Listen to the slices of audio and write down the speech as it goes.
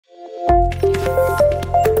Gaming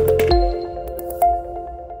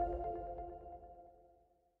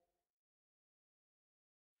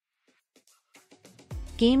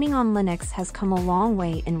on Linux has come a long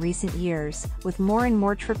way in recent years, with more and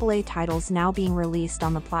more AAA titles now being released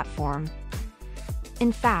on the platform.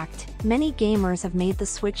 In fact, many gamers have made the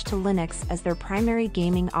switch to Linux as their primary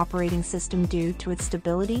gaming operating system due to its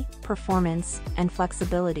stability, performance, and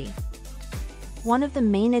flexibility. One of the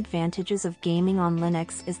main advantages of gaming on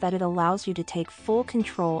Linux is that it allows you to take full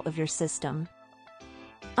control of your system.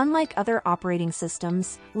 Unlike other operating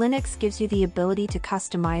systems, Linux gives you the ability to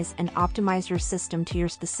customize and optimize your system to your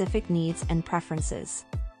specific needs and preferences.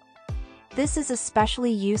 This is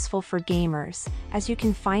especially useful for gamers, as you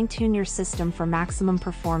can fine-tune your system for maximum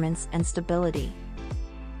performance and stability.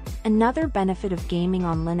 Another benefit of gaming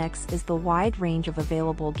on Linux is the wide range of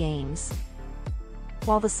available games.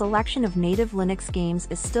 While the selection of native Linux games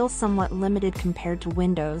is still somewhat limited compared to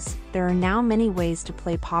Windows, there are now many ways to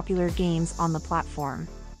play popular games on the platform.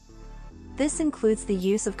 This includes the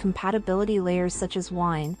use of compatibility layers such as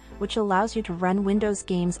Wine, which allows you to run Windows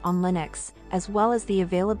games on Linux, as well as the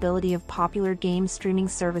availability of popular game streaming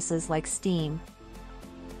services like Steam,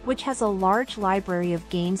 which has a large library of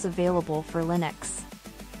games available for Linux.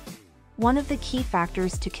 One of the key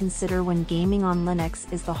factors to consider when gaming on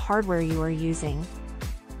Linux is the hardware you are using.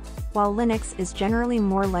 While Linux is generally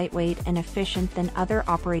more lightweight and efficient than other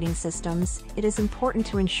operating systems, it is important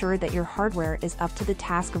to ensure that your hardware is up to the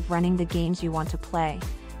task of running the games you want to play.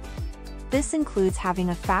 This includes having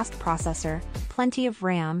a fast processor, plenty of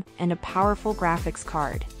RAM, and a powerful graphics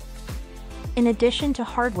card. In addition to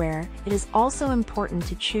hardware, it is also important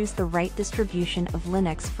to choose the right distribution of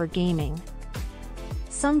Linux for gaming.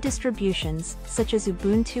 Some distributions, such as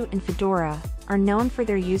Ubuntu and Fedora, are known for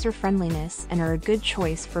their user-friendliness and are a good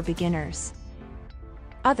choice for beginners.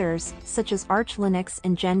 Others, such as Arch Linux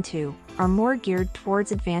and Gentoo, are more geared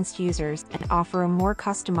towards advanced users and offer a more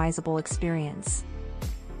customizable experience.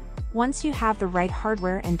 Once you have the right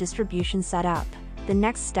hardware and distribution set up, the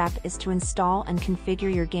next step is to install and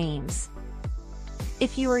configure your games.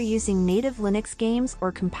 If you are using native Linux games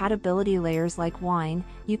or compatibility layers like Wine,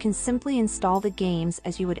 you can simply install the games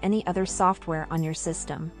as you would any other software on your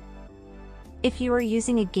system. If you are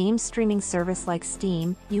using a game streaming service like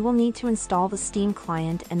Steam, you will need to install the Steam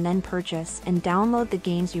client and then purchase and download the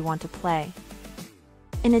games you want to play.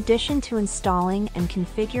 In addition to installing and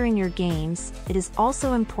configuring your games, it is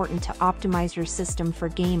also important to optimize your system for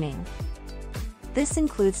gaming. This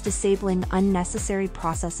includes disabling unnecessary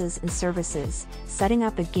processes and services, setting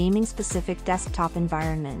up a gaming-specific desktop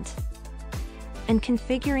environment, and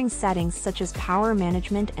configuring settings such as power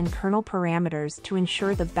management and kernel parameters to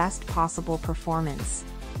ensure the best possible performance.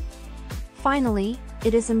 Finally,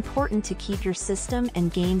 it is important to keep your system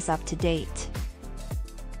and games up to date.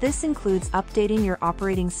 This includes updating your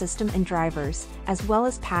operating system and drivers, as well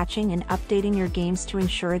as patching and updating your games to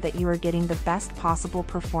ensure that you are getting the best possible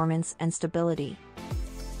performance and stability.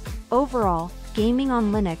 Overall, gaming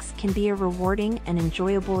on Linux can be a rewarding and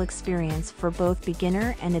enjoyable experience for both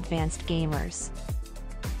beginner and advanced gamers.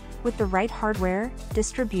 With the right hardware,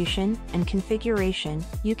 distribution, and configuration,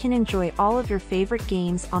 you can enjoy all of your favorite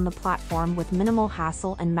games on the platform with minimal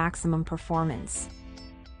hassle and maximum performance.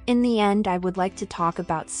 In the end, I would like to talk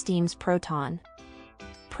about Steam's Proton.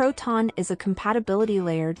 Proton is a compatibility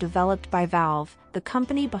layer developed by Valve, the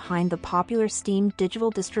company behind the popular Steam digital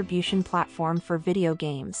distribution platform for video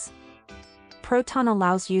games. Proton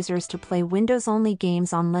allows users to play Windows-only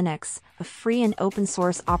games on Linux, a free and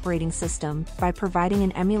open-source operating system, by providing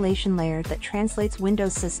an emulation layer that translates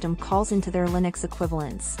Windows system calls into their Linux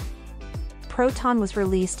equivalents. Proton was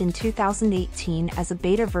released in 2018 as a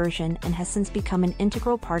beta version and has since become an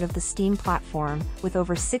integral part of the Steam platform, with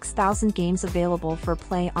over 6,000 games available for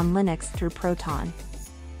play on Linux through Proton.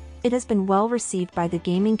 It has been well received by the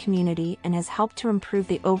gaming community and has helped to improve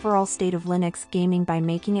the overall state of Linux gaming by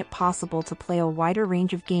making it possible to play a wider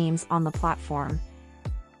range of games on the platform.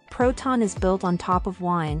 Proton is built on top of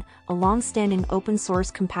Wine, a long-standing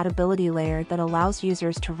open-source compatibility layer that allows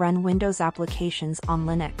users to run Windows applications on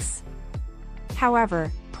Linux.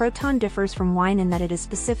 However, Proton differs from Wine in that it is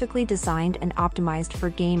specifically designed and optimized for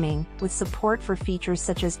gaming, with support for features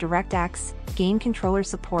such as DirectX, game controller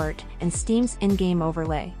support, and Steam's in-game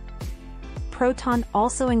overlay. Proton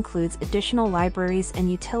also includes additional libraries and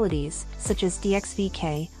utilities, such as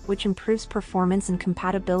DXVK, which improves performance and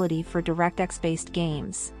compatibility for DirectX-based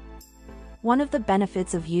games. One of the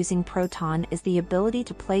benefits of using Proton is the ability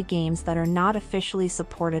to play games that are not officially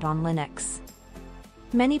supported on Linux.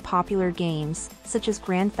 Many popular games, such as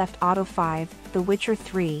Grand Theft Auto V, The Witcher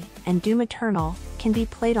 3, and Doom Eternal, can be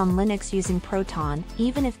played on Linux using Proton,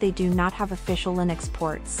 even if they do not have official Linux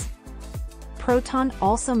ports. Proton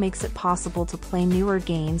also makes it possible to play newer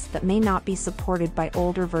games that may not be supported by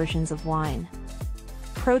older versions of Wine.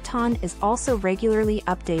 Proton is also regularly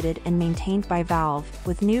updated and maintained by Valve,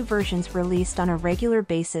 with new versions released on a regular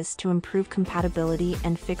basis to improve compatibility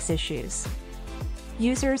and fix issues.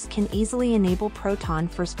 Users can easily enable Proton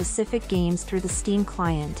for specific games through the Steam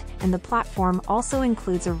client, and the platform also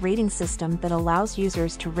includes a rating system that allows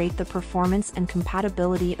users to rate the performance and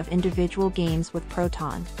compatibility of individual games with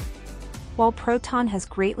Proton. While Proton has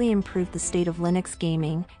greatly improved the state of Linux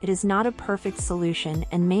gaming, it is not a perfect solution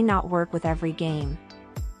and may not work with every game.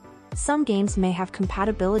 Some games may have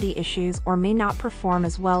compatibility issues or may not perform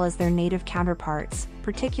as well as their native counterparts,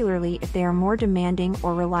 particularly if they are more demanding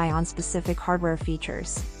or rely on specific hardware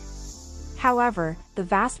features. However, the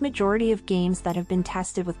vast majority of games that have been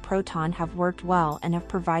tested with Proton have worked well and have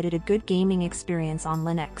provided a good gaming experience on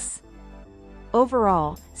Linux.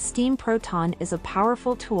 Overall, Steam Proton is a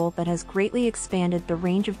powerful tool that has greatly expanded the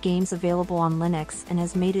range of games available on Linux and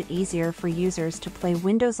has made it easier for users to play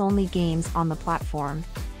Windows-only games on the platform.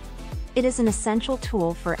 It is an essential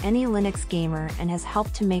tool for any Linux gamer and has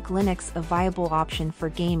helped to make Linux a viable option for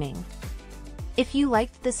gaming. If you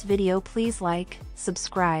liked this video, please like,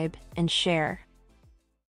 subscribe, and share.